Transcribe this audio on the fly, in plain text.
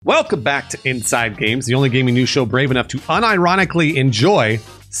Welcome back to Inside Games, the only gaming news show brave enough to unironically enjoy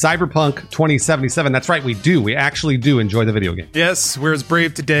Cyberpunk 2077. That's right, we do. We actually do enjoy the video game. Yes, we're as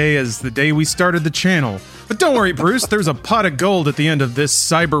brave today as the day we started the channel. But don't worry, Bruce, there's a pot of gold at the end of this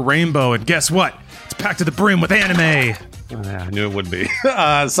cyber rainbow, and guess what? It's packed to the brim with anime. I knew it would be.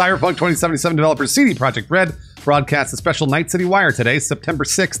 Cyberpunk 2077 developer CD Projekt Red broadcasts a special Night City Wire today, September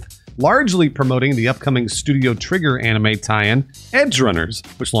 6th, largely promoting the upcoming Studio Trigger anime tie-in, Edgerunners,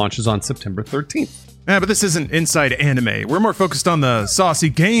 which launches on September 13th. Yeah, but this isn't Inside Anime. We're more focused on the saucy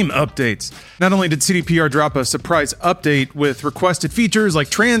game updates. Not only did CDPR drop a surprise update with requested features like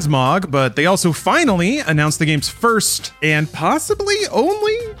Transmog, but they also finally announced the game's first and possibly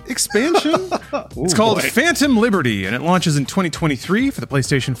only expansion. It's called Phantom Liberty, and it launches in 2023 for the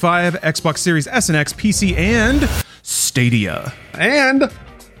PlayStation 5, Xbox Series S and X, PC, and Stadia. And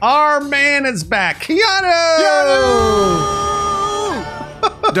our man is back, Keanu!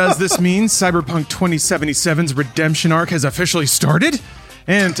 Does this mean Cyberpunk 2077's redemption arc has officially started?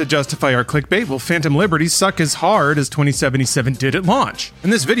 And to justify our clickbait, will Phantom Liberty suck as hard as 2077 did at launch?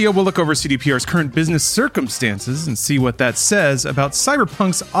 In this video, we'll look over CDPR's current business circumstances and see what that says about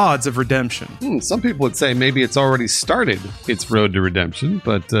Cyberpunk's odds of redemption. Some people would say maybe it's already started its road to redemption,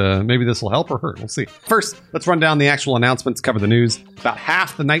 but maybe this will help or hurt. We'll see. First, let's run down the actual announcements, cover the news. About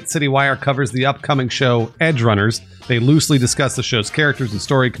half the Night City Wire covers the upcoming show Edgerunners. They loosely discuss the show's characters and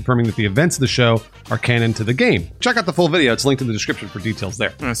story, confirming that the events of the show are canon to the game. Check out the full video. It's linked in the description for details there.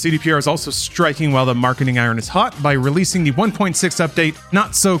 CDPR is also striking while the marketing iron is hot by releasing the 1.6 update,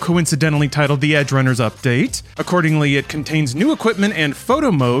 not so coincidentally titled the Edgerunners Update. Accordingly, it contains new equipment and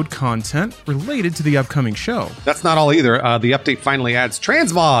photo mode content related to the upcoming show. That's not all either. The update finally adds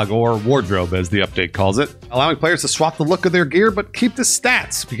Transmog, or wardrobe as the update calls it, allowing players to swap the look of their gear but keep the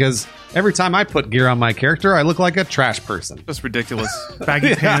stats, because every time I put gear on my character, I look like a trash person. That's ridiculous.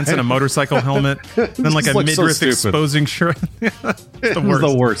 Baggy pants and a motorcycle helmet, then like a midriff so exposing shirt.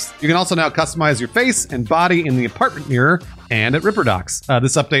 The worst. You can also now customize your face and body in the apartment mirror and at Ripperdocs.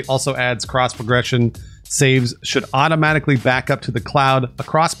 This update also adds cross progression. Saves should automatically back up to the cloud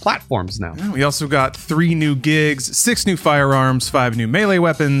across platforms now. We also got 3 new gigs, 6 new firearms, 5 new melee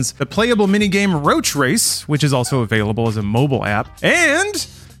weapons, the playable minigame Roach Race, which is also available as a mobile app, and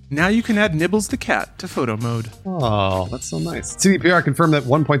now you can add Nibbles the cat to photo mode. Oh, that's so nice. CDPR confirmed that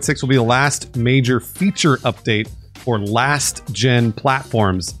 1.6 will be the last major feature update for last-gen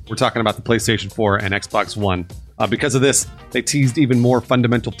platforms. We're talking about the PlayStation 4 and Xbox One. Because of this, they teased even more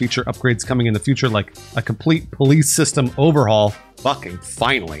fundamental feature upgrades coming in the future, like a complete police system overhaul, fucking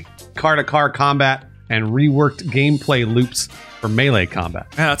finally, car-to-car combat, and reworked gameplay loops for melee combat.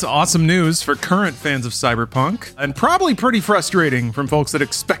 Yeah, that's awesome news for current fans of Cyberpunk, and probably pretty frustrating from folks that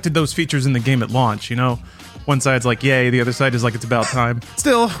expected those features in the game at launch, you know? One side's like, yay, the other side is like, it's about time.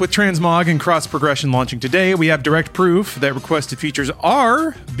 Still, with Transmog and cross-progression launching today, we have direct proof that requested features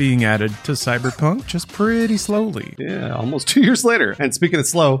are being added to Cyberpunk, just pretty slowly. Yeah, almost 2 years later. And speaking of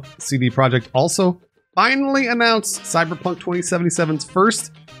slow, CD Projekt also finally announced Cyberpunk 2077's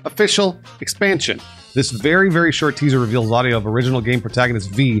first official expansion. This very, very short teaser reveals audio of original game protagonist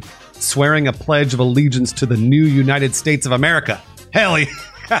V swearing a pledge of allegiance to the new United States of America. Hell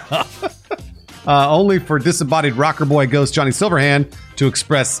yeah! Only for disembodied rocker boy ghost Johnny Silverhand to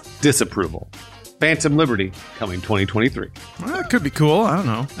express disapproval. Phantom Liberty coming 2023. Well, that could be cool. I don't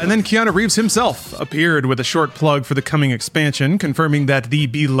know. And then Keanu Reeves himself appeared with a short plug for the coming expansion, confirming that the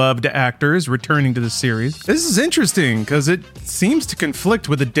beloved actor is returning to the series. This is interesting because it seems to conflict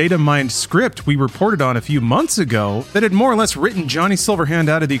with a data-mined script we reported on a few months ago that had more or less written Johnny Silverhand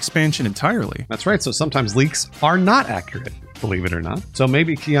out of the expansion entirely. That's right. So sometimes leaks are not accurate, believe it or not. So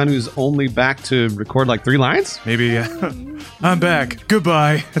maybe Keanu's only back to record like 3 lines? Maybe, I'm back.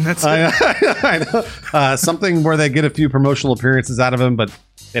 Goodbye. And that's I know. Something where they get a few promotional appearances out of him, but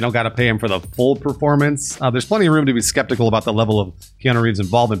they don't got to pay him for the full performance. There's plenty of room to be skeptical about the level of Keanu Reeves'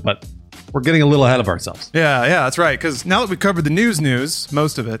 involvement, but we're getting a little ahead of ourselves. Yeah, that's right. Because now that we've covered the news,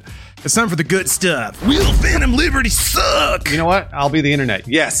 most of it, it's time for the good stuff. Will Phantom Liberty suck? You know what? I'll be the internet.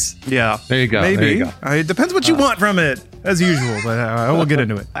 Yes. Yeah. There you go. Maybe. There you go. It depends what you want from it, as usual, but we'll get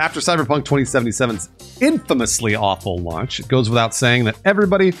into it. After Cyberpunk 2077's infamously awful launch, it goes without saying that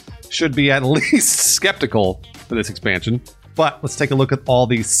everybody should be at least skeptical for this expansion. But let's take a look at all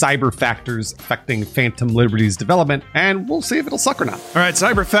the cyber factors affecting Phantom Liberty's development, and we'll see if it'll suck or not. All right,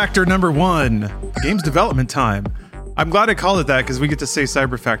 cyber factor number 1, the game's development time. I'm glad I called it that because we get to say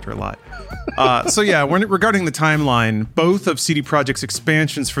cyber factor a lot. Regarding the timeline, both of CD Projekt's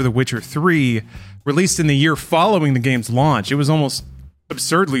expansions for The Witcher 3 released in the year following the game's launch. It was almost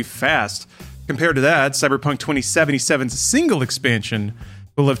absurdly fast. Compared to that, Cyberpunk 2077's single expansion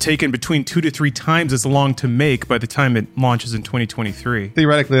will have taken between 2 to 3 times as long to make by the time it launches in 2023.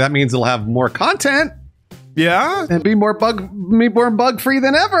 Theoretically, that means it'll have more content Yeah, and be more bug-free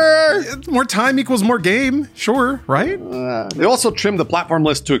than ever. more time equals more game. Sure, right? They also trimmed the platform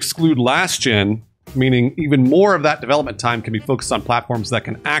list to exclude last gen, meaning even more of that development time can be focused on platforms that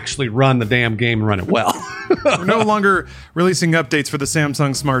can actually run the damn game and run it well. We're no longer releasing updates for the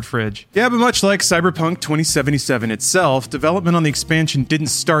Samsung Smart Fridge. Yeah, but much like Cyberpunk 2077 itself, development on the expansion didn't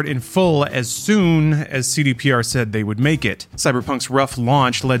start in full as soon as CDPR said they would make it. Cyberpunk's rough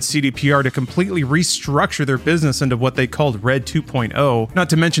launch led CDPR to completely restructure their business into what they called Red 2.0, not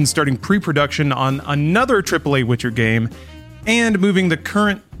to mention starting pre-production on another AAA Witcher game and moving the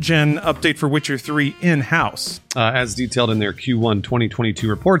current gen update for Witcher 3 in-house. As detailed in their Q1 2022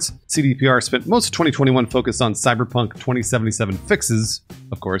 reports, CDPR spent most of 2021 focused on Cyberpunk 2077 fixes,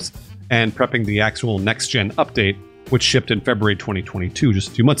 of course, and prepping the actual next-gen update, which shipped in February 2022, just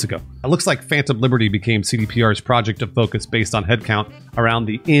a few months ago. It looks like Phantom Liberty became CDPR's project of focus based on headcount around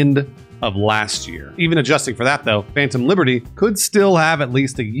the end of last year. Even adjusting for that, though, Phantom Liberty could still have at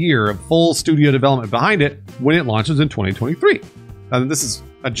least a year of full studio development behind it when it launches in 2023. This is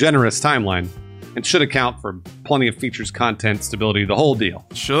a generous timeline and should account for plenty of features, content, stability, the whole deal.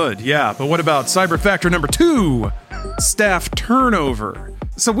 Should, yeah. But what about cyber factor number 2? Staff turnover.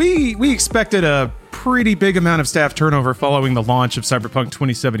 So we expected a pretty big amount of staff turnover following the launch of Cyberpunk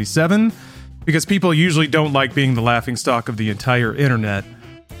 2077, because people usually don't like being the laughingstock of the entire internet.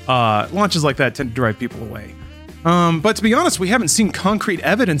 Launches like that tend to drive people away. But to be honest, we haven't seen concrete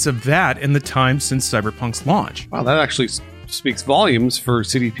evidence of that in the time since Cyberpunk's launch. Wow, that actually speaks volumes for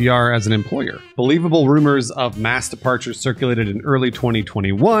CDPR as an employer. Believable rumors of mass departures circulated in early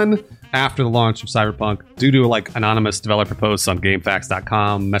 2021 after the launch of Cyberpunk due to anonymous developer posts on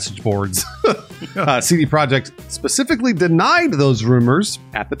GameFAQs.com, message boards. CD Projekt specifically denied those rumors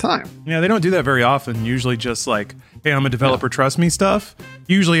at the time. Yeah, they don't do that very often. Usually just hey, I'm a developer, trust me stuff.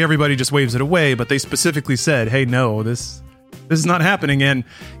 Usually everybody just waves it away, but they specifically said, hey, no, this is not happening. And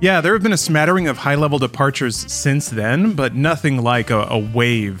yeah, there have been a smattering of high-level departures since then, but nothing like a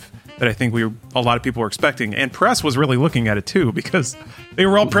wave that I think a lot of people were expecting. And press was really looking at it too, because they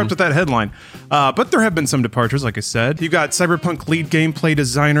were all prepped with that headline. But there have been some departures, like I said. You got Cyberpunk lead gameplay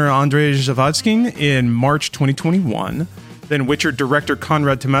designer Andrzej Zawadzki in March 2021. Then Witcher director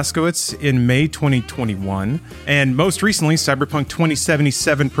Konrad Tomaskowicz in May 2021. And most recently, Cyberpunk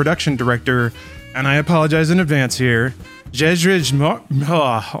 2077 production director, and I apologize in advance here,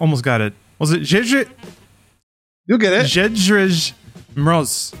 almost got it. Was it Jedrzej? You'll get it. Jedrzej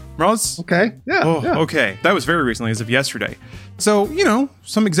Mroz? Okay. Yeah. Okay. That was very recently, as of yesterday. So,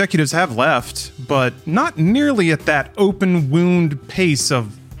 some executives have left, but not nearly at that open wound pace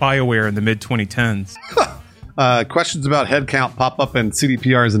of BioWare in the mid-2010s. Questions about headcount pop up in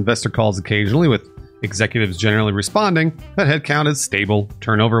CDPR's investor calls occasionally, with executives generally responding that headcount is stable.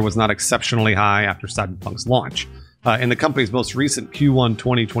 Turnover was not exceptionally high after Cyberpunk's launch. In the company's most recent Q1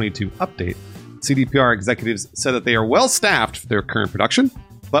 2022 update, CDPR executives said that they are well staffed for their current production,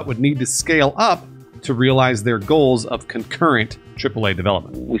 but would need to scale up to realize their goals of concurrent AAA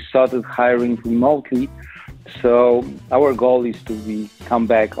development. We started hiring remotely, so our goal is to come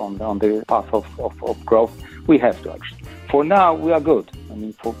back on the path of growth. We have to actually. For now, we are good. I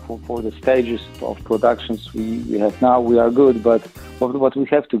mean, for the stages of productions we have now, we are good, but we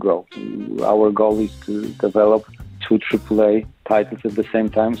have to grow. Our goal is to develop 2 AAA titles at the same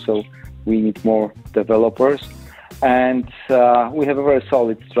time, so we need more developers. And we have a very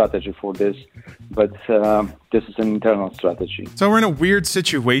solid strategy for this, but this is an internal strategy. So we're in a weird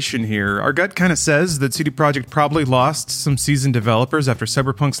situation here. Our gut kind of says that CD Projekt probably lost some seasoned developers after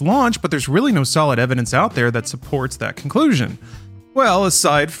Cyberpunk's launch, but there's really no solid evidence out there that supports that conclusion. Well,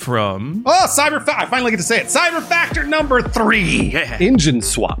 aside from... I finally get to say it. Cyber factor number 3. Engine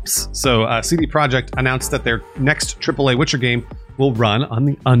swaps. So CD Projekt announced that their next AAA Witcher game will run on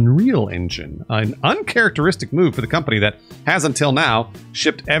the Unreal Engine, an uncharacteristic move for the company that has until now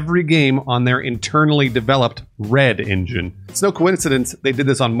shipped every game on their internally developed Red Engine. It's no coincidence they did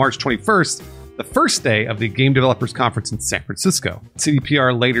this on March 21st, the first day of the Game Developers Conference in San Francisco.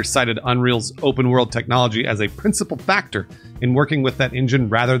 CDPR later cited Unreal's open world technology as a principal factor in working with that engine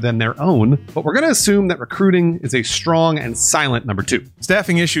rather than their own, but we're going to assume that recruiting is a strong and silent number 2.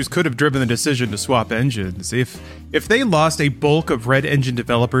 Staffing issues could have driven the decision to swap engines. If they lost a bulk of Red Engine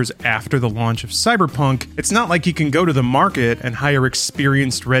developers after the launch of Cyberpunk, it's not like you can go to the market and hire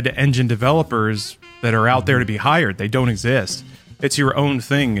experienced Red Engine developers that are out there to be hired. They don't exist. It's your own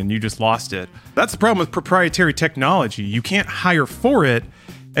thing and you just lost it. That's the problem with proprietary technology. You can't hire for it,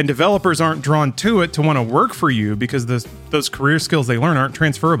 and developers aren't drawn to it to want to work for you because those career skills they learn aren't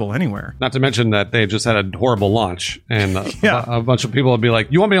transferable anywhere. Not to mention that they just had a horrible launch, and Yeah. a bunch of people would be like,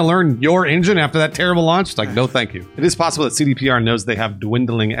 you want me to learn your engine after that terrible launch? It's like, no, thank you. It is possible that CDPR knows they have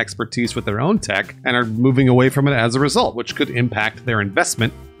dwindling expertise with their own tech and are moving away from it as a result, which could impact their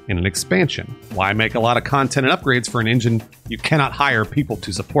investment in an expansion. Why make a lot of content and upgrades for an engine you cannot hire people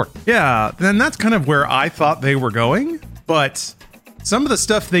to support? Yeah, then that's kind of where I thought they were going, but some of the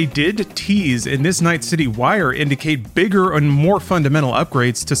stuff they did tease in this Night City Wire indicate bigger and more fundamental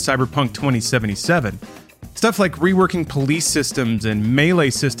upgrades to Cyberpunk 2077. Stuff like reworking police systems and melee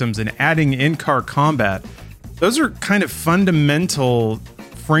systems and adding in-car combat. Those are kind of fundamental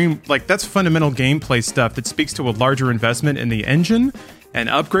that's fundamental gameplay stuff that speaks to a larger investment in the engine and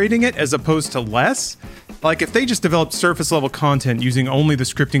upgrading it as opposed to less. Like, if they just developed surface level content using only the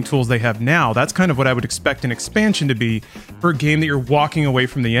scripting tools they have now, that's kind of what I would expect an expansion to be for a game that you're walking away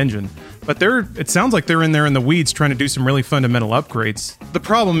from the engine. But it sounds like they're in there in the weeds trying to do some really fundamental upgrades. The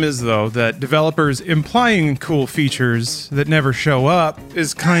problem is, though, that developers implying cool features that never show up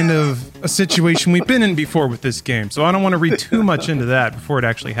is kind of a situation we've been in before with this game. So I don't want to read too much into that before it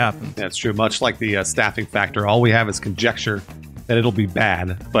actually happens. That's true. Much like the staffing factor, all we have is conjecture that it'll be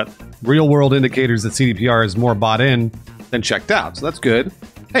bad, but real world indicators that CDPR is more bought in than checked out. So that's good.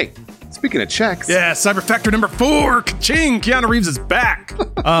 Hey, speaking of checks. Yeah, Cyber Factor number 4, ka-ching, Keanu Reeves is back.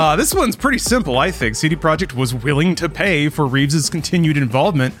 This one's pretty simple, I think. CD Projekt was willing to pay for Reeves' continued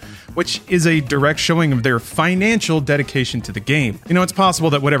involvement, which is a direct showing of their financial dedication to the game. You know, it's possible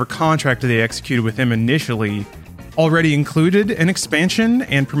that whatever contract they executed with him initially already included an expansion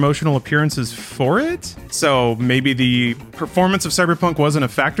and promotional appearances for it. So maybe the performance of Cyberpunk wasn't a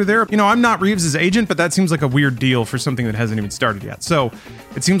factor there. You know, I'm not Reeves' agent, but that seems like a weird deal for something that hasn't even started yet. So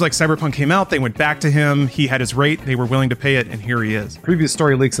it seems like Cyberpunk came out, they went back to him, he had his rate, they were willing to pay it, and here he is. Previous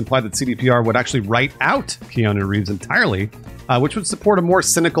story leaks implied that CDPR would actually write out Keanu Reeves entirely, which would support a more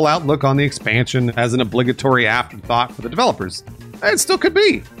cynical outlook on the expansion as an obligatory afterthought for the developers. It still could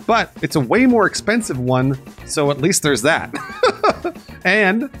be, but it's a way more expensive one, so at least there's that.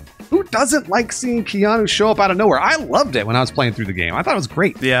 And who doesn't like seeing Keanu show up out of nowhere? I loved it when I was playing through the game. I thought it was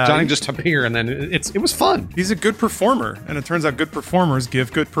great. Yeah. Johnny just appeared, and then it was fun. He's a good performer, and it turns out good performers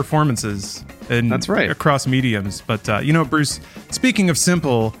give good performances. That's right. Across mediums. But, you know, Bruce, speaking of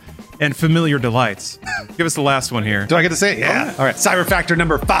simple and familiar delights, give us the last one here. Do I get to say it? Yeah. All right. Cyber Factor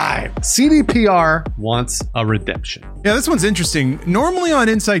number 5. CDPR wants a redemption. Yeah, this one's interesting. Normally on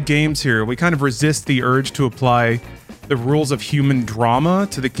Inside Games here, we kind of resist the urge to apply the rules of human drama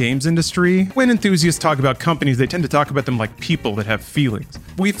to the games industry. When enthusiasts talk about companies, they tend to talk about them like people that have feelings.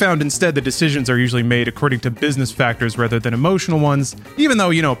 We found instead the decisions are usually made according to business factors rather than emotional ones, even though,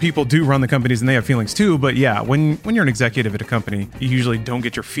 you know, people do run the companies and they have feelings too. But yeah, when you're an executive at a company, you usually don't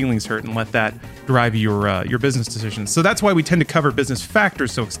get your feelings hurt and let that drive your business decisions. So that's why we tend to cover business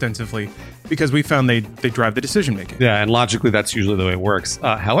factors so extensively, because we found they drive the decision making. Yeah, and logically that's usually the way it works.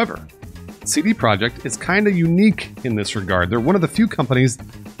 However, CD Projekt is kind of unique in this regard. They're one of the few companies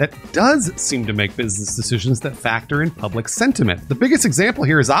that does seem to make business decisions that factor in public sentiment. The biggest example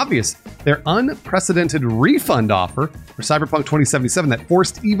here is obvious. Their unprecedented refund offer for Cyberpunk 2077 that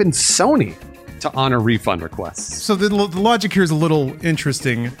forced even Sony to honor refund requests. So the logic here is a little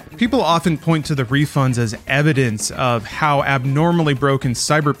interesting. People often point to the refunds as evidence of how abnormally broken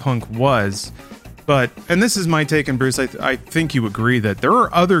Cyberpunk was. But, and this is my take, and Bruce, I think you agree that there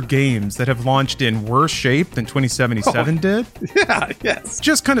are other games that have launched in worse shape than 2077 did. Yeah, yes.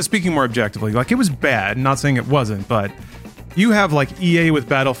 Just kind of speaking more objectively, like it was bad, not saying it wasn't, but you have like EA with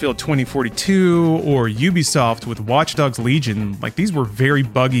Battlefield 2042 or Ubisoft with Watch Dogs Legion. Like these were very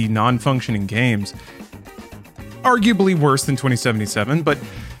buggy, non-functioning games. Arguably worse than 2077, but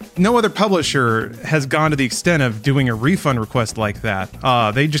no other publisher has gone to the extent of doing a refund request like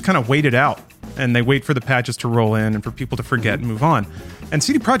that. They just kind of wait it out. And they wait for the patches to roll in and for people to forget and move on. And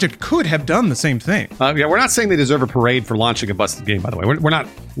CD Projekt could have done the same thing. Yeah, we're not saying they deserve a parade for launching a busted game, by the way. We're not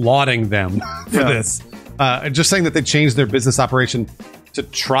lauding them for this. Just saying that they changed their business operation to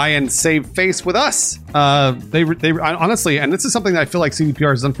try and save face with us. They honestly, and this is something that I feel like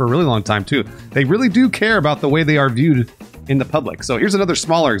CDPR has done for a really long time too. They really do care about the way they are viewed in the public. So here's another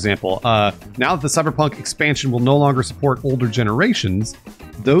smaller example. Now that the Cyberpunk expansion will no longer support older generations,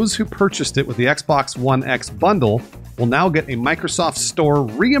 those who purchased it with the Xbox One X bundle will now get a Microsoft Store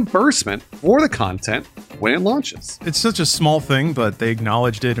reimbursement for the content when it launches. It's such a small thing, but they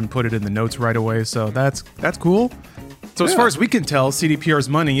acknowledged it and put it in the notes right away, so that's cool. So as far as we can tell, CDPR's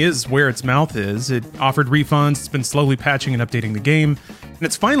money is where its mouth is. It offered refunds, it's been slowly patching and updating the game. And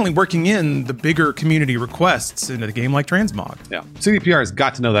it's finally working in the bigger community requests into the game like Transmog. Yeah. CDPR has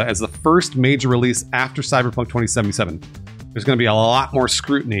got to know that as the first major release after Cyberpunk 2077, there's going to be a lot more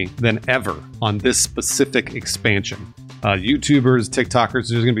scrutiny than ever on this specific expansion. YouTubers, TikTokers, are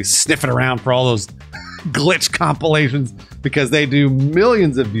just going to be sniffing around for all those glitch compilations because they do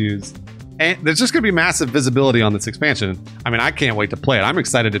millions of views. And there's just going to be massive visibility on this expansion. I mean, I can't wait to play it. I'm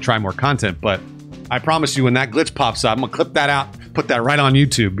excited to try more content, but I promise you when that glitch pops up, I'm going to clip that out, put that right on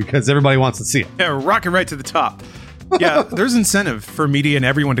YouTube because everybody wants to see it. Yeah, rocket right to the top. Yeah, there's incentive for media and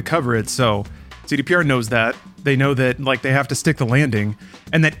everyone to cover it, so CDPR knows that. They know that like they have to stick the landing,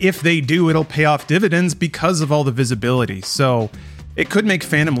 and that if they do, it'll pay off dividends because of all the visibility. So it could make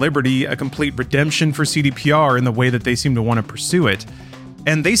Phantom Liberty a complete redemption for CDPR in the way that they seem to want to pursue it.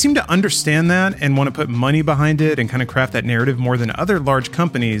 And they seem to understand that and want to put money behind it and kind of craft that narrative more than other large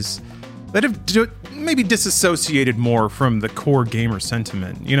companies that have maybe disassociated more from the core gamer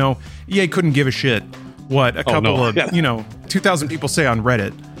sentiment. You know, EA couldn't give a shit what a couple of, 2,000 people say on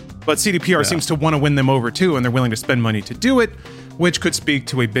Reddit. But CDPR seems to want to win them over too, and they're willing to spend money to do it, which could speak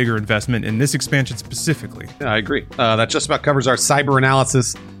to a bigger investment in this expansion specifically. Yeah, I agree. That just about covers our cyber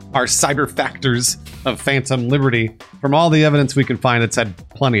analysis, our cyber factors of Phantom Liberty. From all the evidence we can find, it's had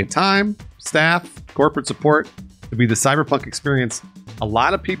plenty of time, staff, corporate support to be the Cyberpunk experience a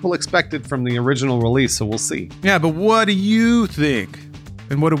lot of people expected from the original release, so we'll see. Yeah, but what do you think?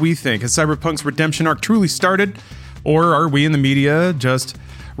 And what do we think? Has Cyberpunk's redemption arc truly started? Or are we in the media just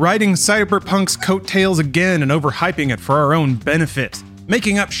riding Cyberpunk's coattails again and overhyping it for our own benefit?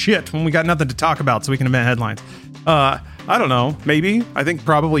 Making up shit when we got nothing to talk about so we can invent headlines. I don't know. Maybe. I think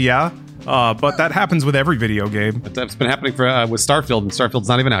probably, yeah. But that happens with every video game. That's been happening with Starfield, and Starfield's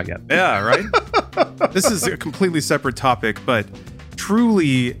not even out yet. Yeah, right? This is a completely separate topic, but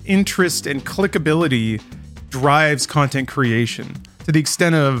truly interest and clickability drives content creation to the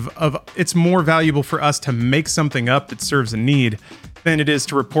extent of it's more valuable for us to make something up that serves a need than it is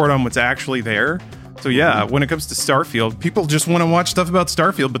to report on what's actually there. So yeah, when it comes to Starfield, people just want to watch stuff about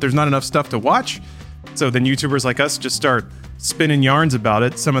Starfield, but there's not enough stuff to watch. So then YouTubers like us just start spinning yarns about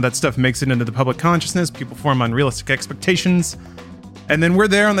it. Some of that stuff makes it into the public consciousness. People form unrealistic expectations. And then we're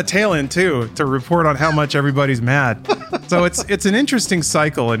there on the tail end too, to report on how much everybody's mad. So it's an interesting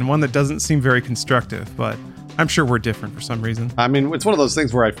cycle and one that doesn't seem very constructive, but I'm sure we're different for some reason. I mean, it's one of those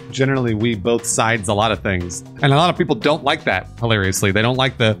things where we both sides a lot of things. And a lot of people don't like that, hilariously. They don't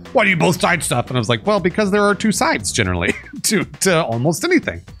like the, why do you both side stuff? And I was like, well, because there are two sides generally to almost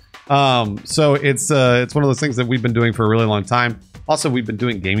anything. So it's one of those things that we've been doing for a really long time. Also, we've been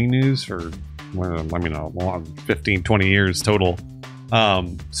doing gaming news for, 15, 20 years total.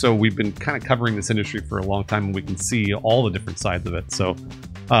 So we've been kind of covering this industry for a long time, and we can see all the different sides of it. So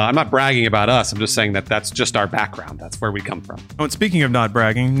I'm not bragging about us. I'm just saying that that's just our background. That's where we come from. Oh, and speaking of not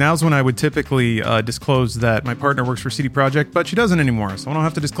bragging, now's when I would typically disclose that my partner works for CD Projekt, but she doesn't anymore, so I don't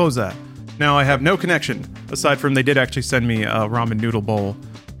have to disclose that. Now I have no connection, aside from they did actually send me a ramen noodle bowl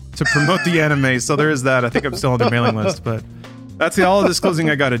to promote the anime, so there is that. I think I'm still on their mailing list, but that's all the disclosing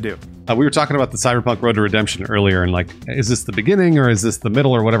I got to do. We were talking about the Cyberpunk Road to Redemption earlier, and like, is this the beginning or is this the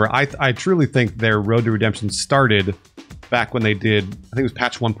middle or whatever? I truly think their Road to Redemption started back when they did, I think it was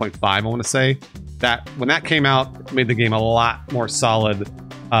patch 1.5, I want to say. That when that came out, it made the game a lot more solid.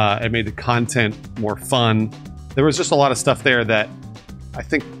 It made the content more fun. There was just a lot of stuff there that I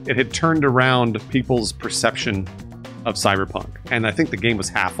think it had turned around people's perception of Cyberpunk. And I think the game was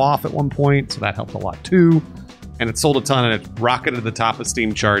half off at one point, so that helped a lot too. And it sold a ton, and it rocketed to the top of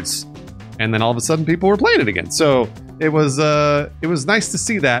Steam charts. And then all of a sudden, people were playing it again. So it was nice to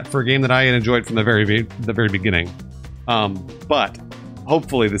see that for a game that I had enjoyed from the very beginning. But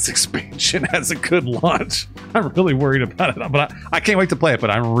hopefully, this expansion has a good launch. I'm really worried about it, but I can't wait to play it.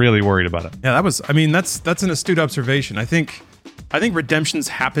 But I'm really worried about it. Yeah, that's an astute observation. I think redemptions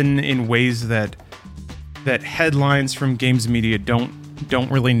happen in ways that headlines from games media don't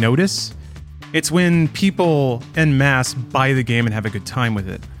really notice. It's when people en masse buy the game and have a good time with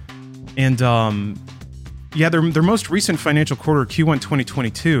it. And their most recent financial quarter, Q1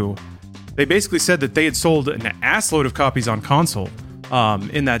 2022, they basically said that they had sold an assload of copies on console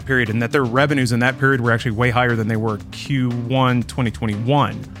in that period, and that their revenues in that period were actually way higher than they were Q1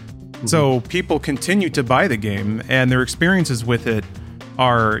 2021. Mm-hmm. So people continue to buy the game, and their experiences with it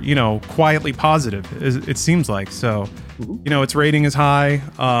are, quietly positive, it seems like. So, its rating is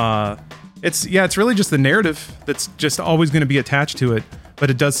high. It's really just the narrative that's just always going to be attached to it. But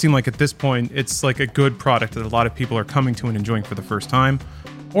it does seem like at this point, it's like a good product that a lot of people are coming to and enjoying for the first time,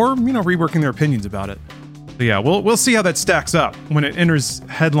 or, reworking their opinions about it. But yeah, we'll see how that stacks up when it enters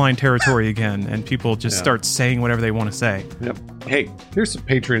headline territory again and people just start saying whatever they want to say. Yep. Hey, here's some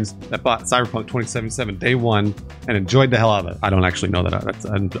patrons that bought Cyberpunk 2077 day one and enjoyed the hell out of it. I don't actually know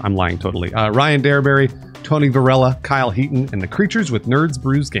that. I'm lying totally. Ryan Dareberry, Tony Varela, Kyle Heaton, and the Creatures with Nerds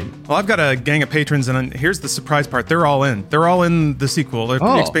Brews Gaming. Well, I've got a gang of patrons, and here's the surprise part. They're all in. They're all in the sequel,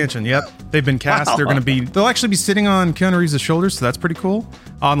 the expansion. Yep. They've been cast. Wow. They'll actually be sitting on Keanu Reeves' shoulders, so that's pretty cool.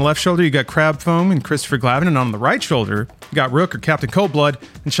 On the left shoulder, you got Crab Foam and Christopher Glavin, and on the right shoulder, you got Rook or Captain Coldblood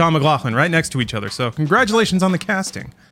and Sean McLaughlin right next to each other. So congratulations on the casting.